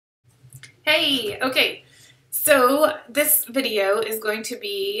Hey, okay, so this video is going to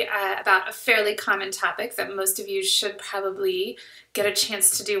be about a fairly common topic that most of you should probably get a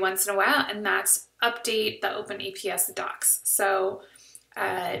chance to do once in a while, and that's update the OpenAPS docs. So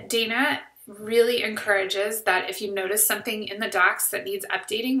Dana really encourages that if you notice something in the docs that needs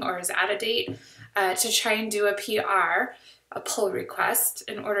updating or is out of date, to try and do a PR, a pull request,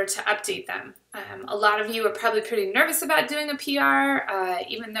 in order to update them. A lot of you are probably pretty nervous about doing a PR,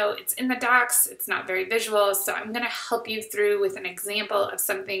 even though it's in the docs, it's not very visual, so I'm going to help you through with an example of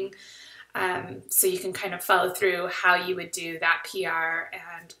something so you can kind of follow through how you would do that PR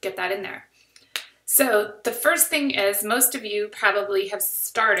and get that in there. So the first thing is, most of you probably have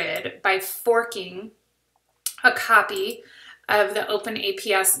started by forking a copy of the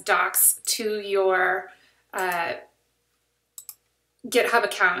OpenAPS docs to your GitHub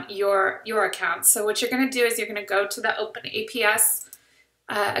account, your account. So what you're going to do is you're going to go to the OpenAPS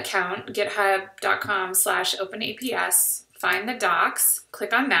account, github.com/OpenAPS, find the docs,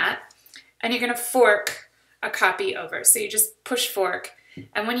 click on that, and you're going to fork a copy over. So you just push fork,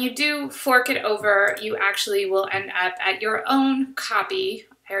 and when you do fork it over, you actually will end up at your own copy.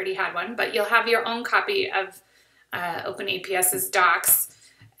 I already had one, but you'll have your own copy of OpenAPS's docs.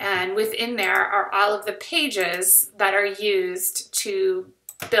 And within there are all of the pages that are used to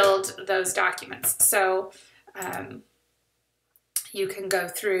build those documents. So you can go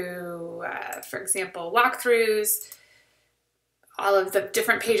through, for example, walkthroughs. All of the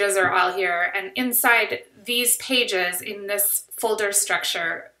different pages are all here. And inside these pages, in this folder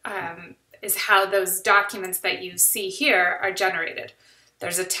structure, is how those documents that you see here are generated.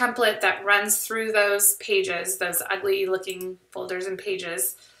 There's a template that runs through those pages, those ugly looking folders and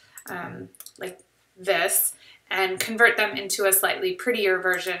pages, like this, and convert them into a slightly prettier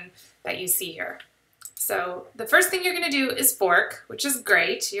version that you see here. So the first thing you're going to do is fork, which is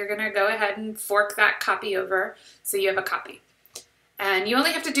great. You're going to go ahead and fork that copy over so you have a copy. And you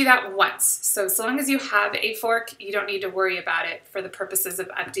only have to do that once. So long as you have a fork, you don't need to worry about it for the purposes of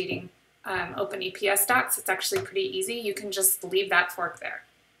updating OpenAPS docs. It's actually pretty easy. You can just leave that fork there.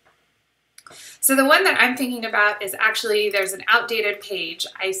 So the one that I'm thinking about is actually, there's an outdated page,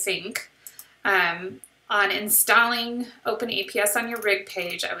 I think, on installing OpenAPS on your rig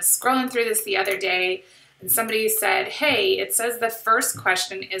page. I was scrolling through this the other day, and somebody said, hey, it says the first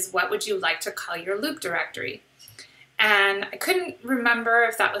question is, what would you like to call your loop directory? And I couldn't remember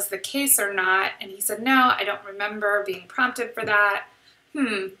if that was the case or not, and he said, no, I don't remember being prompted for that.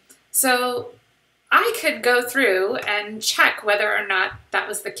 So I could go through and check whether or not that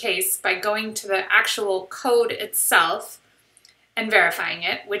was the case by going to the actual code itself and verifying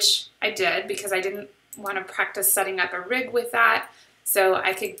it, which I did because I didn't want to practice setting up a rig with that. So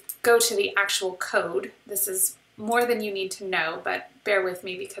I could go to the actual code. This is more than you need to know, but bear with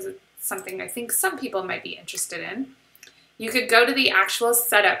me because it's something I think some people might be interested in. You could go to the actual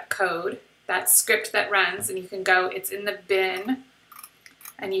setup code, that script that runs, and you can go, it's in the bin,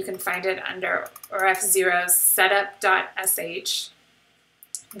 and you can find it under rf0 setup.sh.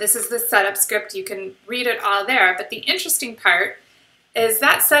 This is the setup script. You can read it all there, but the interesting part is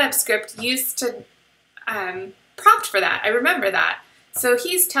that setup script used to prompt for that. I remember that. So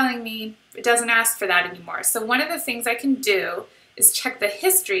he's telling me it doesn't ask for that anymore. So one of the things I can do is check the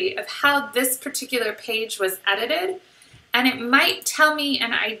history of how this particular page was edited, and it might tell me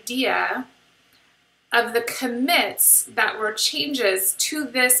an idea of the commits that were changes to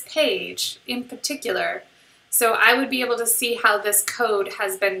this page in particular. So I would be able to see how this code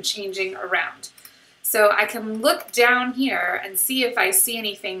has been changing around. So I can look down here and see if I see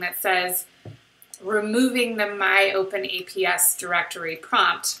anything that says removing the my OpenAPS directory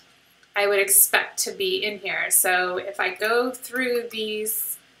prompt. I would expect to be in here. So if I go through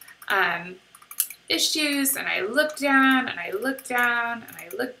these issues and I look down and I look down and I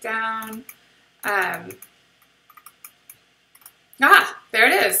look down, there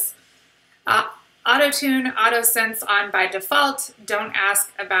it is. Auto-tune, auto-sense on by default. Don't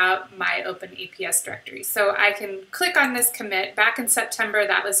ask about my OpenAPS directory. So I can click on this commit. Back in September,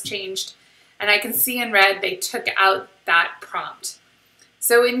 that was changed. And I can see in red they took out that prompt.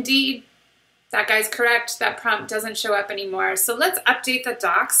 So indeed, that guy's correct. That prompt doesn't show up anymore. So let's update the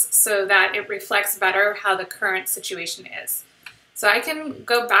docs so that it reflects better how the current situation is. So I can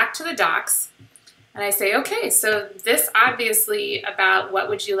go back to the docs. And I say, okay, so this obviously about what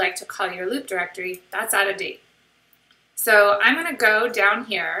would you like to call your loop directory, that's out of date. So I'm going to go down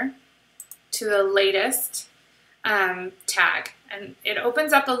here to the latest tag, and it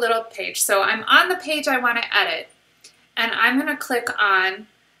opens up a little page. So I'm on the page I want to edit, and I'm going to click on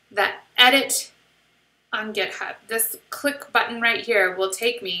the edit on GitHub. This click button right here will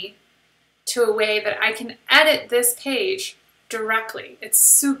take me to a way that I can edit this page directly. It's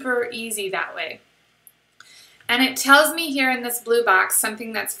super easy that way. And it tells me here in this blue box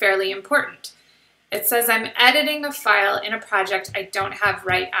something that's fairly important. It says I'm editing a file in a project I don't have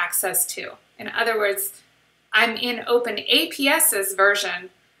write access to. In other words, I'm in OpenAPS's version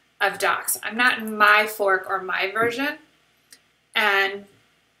of Docs. I'm not in my fork or my version. And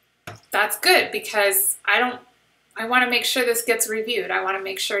that's good because I want to make sure this gets reviewed. I want to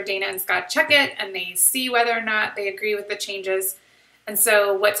make sure Dana and Scott check it and they see whether or not they agree with the changes. And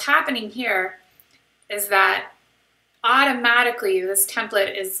so what's happening here is that automatically this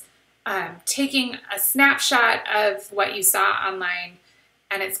template is taking a snapshot of what you saw online,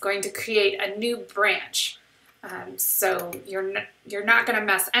 and it's going to create a new branch. So you're not going to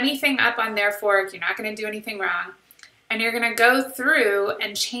mess anything up on their fork. You're not going to do anything wrong. And you're going to go through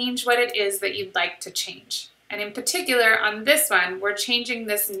and change what it is that you'd like to change. And in particular, on this one, we're changing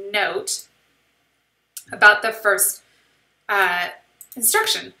this note about the first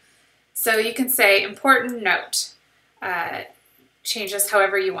instruction. So you can say important note. Change this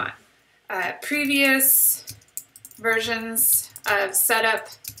however you want. Previous versions of setup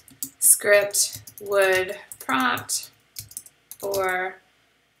script would prompt for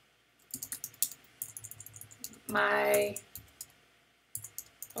my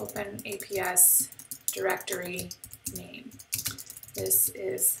OpenAPS directory name. This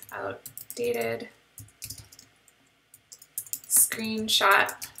is outdated.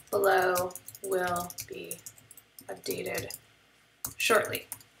 Screenshot below will be updated shortly.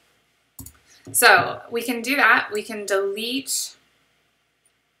 So we can do that. We can delete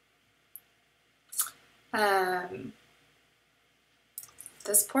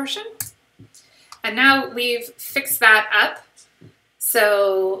this portion. And now we've fixed that up.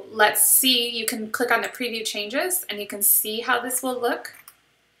 So let's see, you can click on the preview changes and you can see how this will look.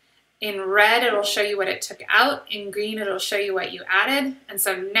 In red, it'll show you what it took out. In green, it'll show you what you added. And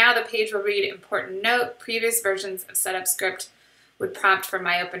so now the page will read important note, previous versions of setup script would prompt for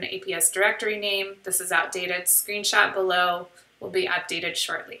my OpenAPS directory name. This is outdated. Screenshot below will be updated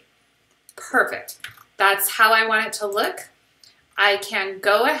shortly. Perfect. That's how I want it to look. I can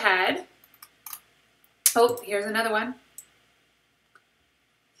go ahead. Oh, here's another one.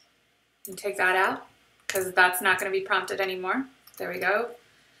 And take that out because that's not going to be prompted anymore. There we go.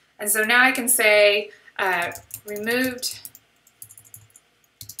 And so now I can say removed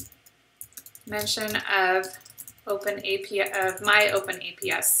mention of my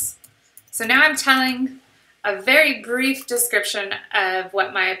OpenAPS. So now I'm telling a very brief description of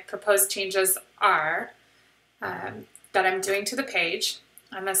what my proposed changes are that I'm doing to the page.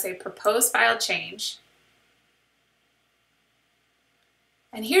 I'm going to say propose file change.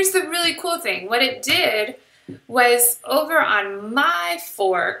 And here's the really cool thing. What it did was over on my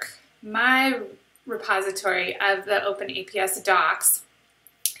fork, my repository of the OpenAPS docs,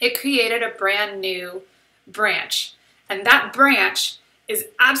 it created a brand new branch. And that branch is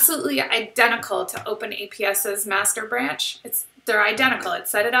absolutely identical to OpenAPS's master branch. They're identical. It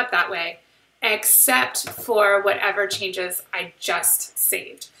set it up that way, except for whatever changes I just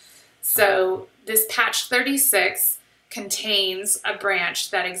saved. So this patch 36 contains a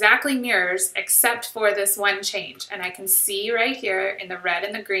branch that exactly mirrors except for this one change. And I can see right here in the red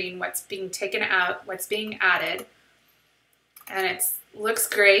and the green what's being taken out, what's being added. And it looks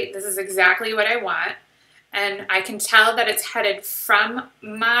great. This is exactly what I want. And I can tell that it's headed from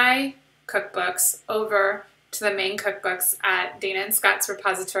my cookbooks over to the main cookbooks at Dana and Scott's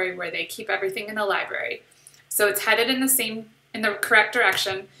repository where they keep everything in the library. So it's headed in the correct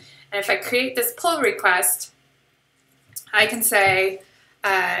direction. And if I create this pull request, I can say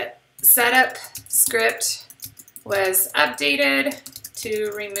setup script was updated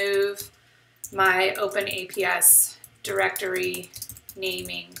to remove my OpenAPS directory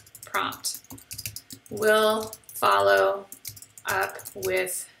naming prompt. Will follow up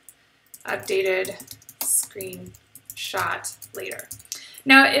with updated screenshot later.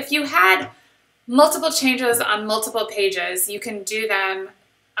 Now, if you had multiple changes on multiple pages, you can do them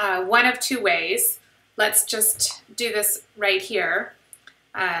one of two ways. Let's just do this right here.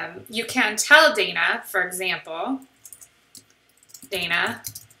 You can tell Dana, for example, Dana,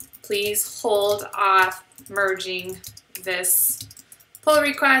 please hold off merging this pull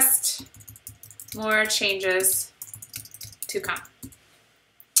request. More changes to come.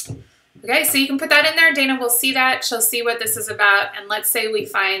 Okay, so you can put that in there. Dana will see that. She'll see what this is about. And let's say we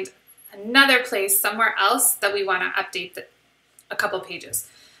find another place somewhere else that we want to update a couple pages.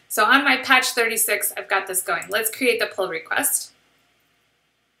 So on my patch 36, I've got this going. Let's create the pull request.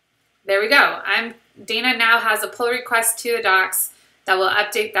 There we go. Dana now has a pull request to the docs that will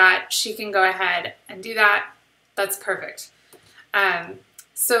update that. She can go ahead and do that. That's perfect.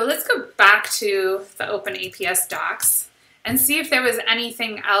 So let's go back to the OpenAPS docs and see if there was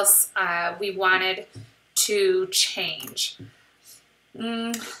anything else we wanted to change.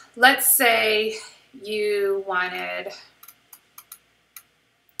 Let's say you wanted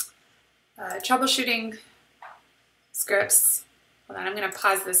troubleshooting scripts. Hold on, I'm going to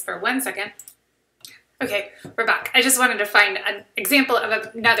pause this for 1 second. Okay, we're back. I just wanted to find an example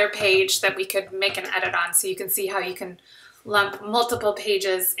of another page that we could make an edit on so you can see how you can lump multiple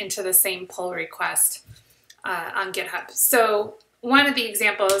pages into the same pull request on GitHub. So one of the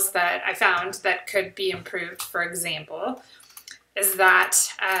examples that I found that could be improved, for example, is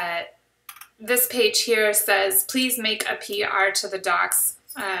that this page here says, please make a PR to the docs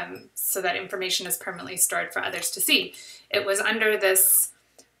so that information is permanently stored for others to see. It was under this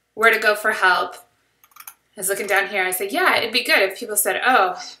where to go for help. I was looking down here, I said, yeah, it'd be good if people said,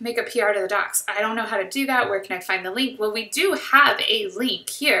 oh, make a PR to the docs. I don't know how to do that. Where can I find the link? Well, we do have a link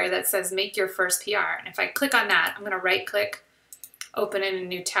here that says make your first PR. And if I click on that, I'm going to right click, open in a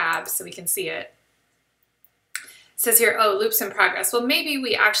new tab so we can see it. It says here, oh, loops in progress. Well, maybe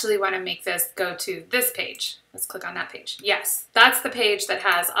we actually want to make this go to this page. Let's click on that page. Yes, that's the page that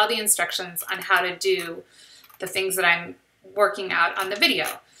has all the instructions on how to do the things that I'm working out on the video.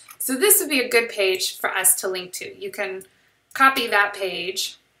 So this would be a good page for us to link to. You can copy that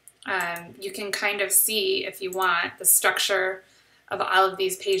page. You can kind of see, if you want, the structure of all of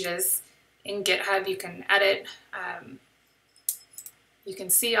these pages in GitHub. You can edit. You can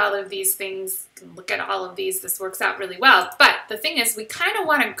see all of these things. You can look at all of these. This works out really well. But the thing is, we kind of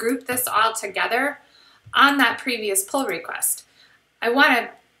want to group this all together on that previous pull request. I want to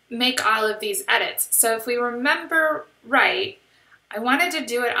make all of these edits. So if we remember right, I wanted to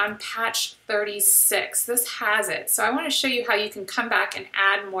do it on patch 36. This has it. So I want to show you how you can come back and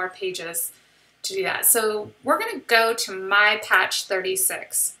add more pages to do that. So we're going to go to my patch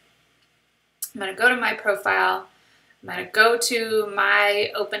 36. I'm going to go to my profile. I'm going to go to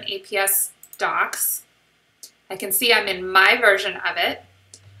my OpenAPS docs. I can see I'm in my version of it.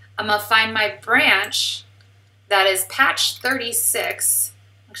 I'm going to find my branch that is patch 36.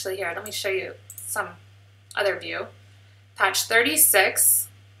 Actually, here, let me show you some other view. Patch 36,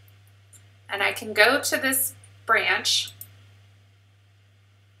 and I can go to this branch,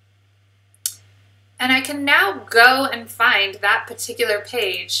 and I can now go and find that particular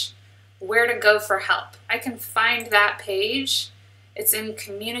page, where to go for help. I can find that page. It's in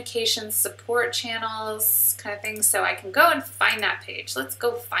communication support channels kind of thing, so I can go and find that page. Let's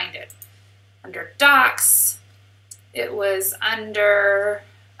go find it. Under docs, it was under,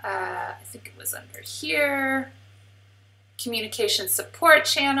 I think it was under here. Communication support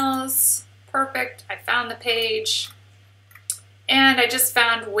channels. Perfect. I found the page. And I just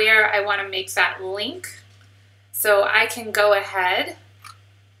found where I want to make that link. So I can go ahead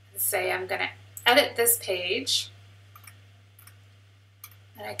and say I'm going to edit this page.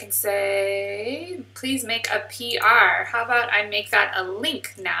 And I can say, please make a PR. How about I make that a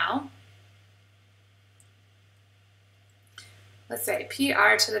link now? Let's say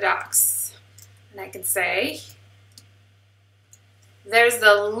PR to the docs. And I can say, there's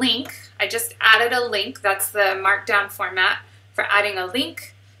the link. I just added a link. That's the markdown format for adding a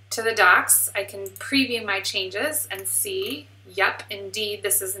link to the docs. I can preview my changes and see, yep, indeed,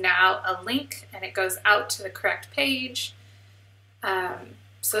 this is now a link and it goes out to the correct page.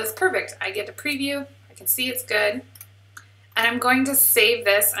 So it's perfect. I get to preview. I can see it's good. And I'm going to save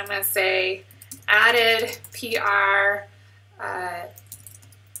this. I'm going to say added PR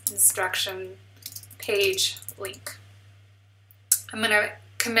instruction page link. I'm going to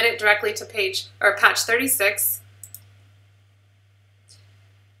commit it directly to patch 36.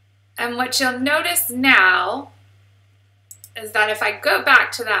 And what you'll notice now is that if I go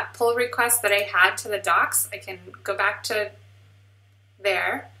back to that pull request that I had to the docs, I can go back to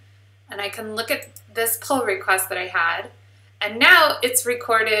there and I can look at this pull request that I had. And now it's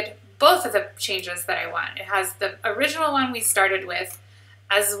recorded both of the changes that I want. It has the original one we started with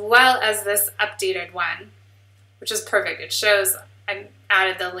as well as this updated one, which is perfect. It shows I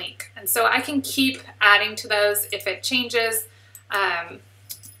added the link. And so I can keep adding to those if it changes.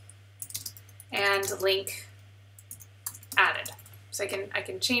 And link added. So I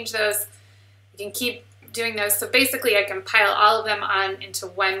can change those. I can keep doing those. So basically I can pile all of them on into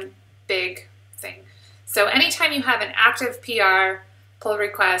one big thing. So anytime you have an active PR pull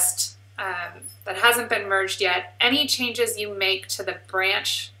request that hasn't been merged yet, any changes you make to the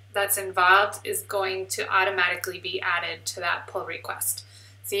branch that's involved is going to automatically be added to that pull request.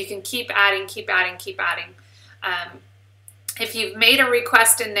 So you can keep adding, keep adding, keep adding. If you've made a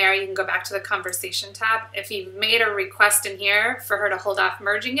request in there, you can go back to the conversation tab. If you've made a request in here for her to hold off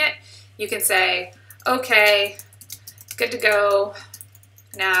merging it, you can say, okay, good to go.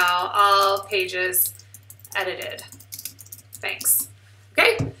 Now all pages edited. Thanks.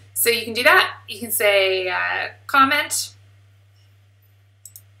 Okay, so you can do that. You can say comment,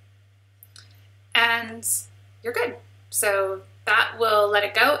 and you're good. So that will let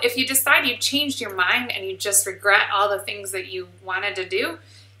it go. If you decide you changed your mind and you just regret all the things that you wanted to do,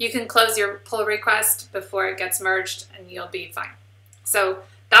 you can close your pull request before it gets merged and you'll be fine. So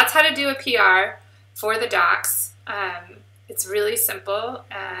that's how to do a PR for the docs. It's really simple,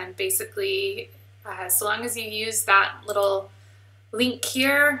 and basically so long as you use that little link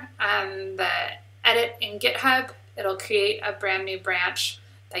here, the edit in GitHub, it'll create a brand new branch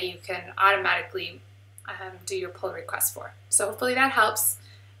that you can automatically do your pull request for. So hopefully that helps,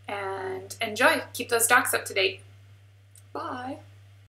 and enjoy. Keep those docs up to date. Bye.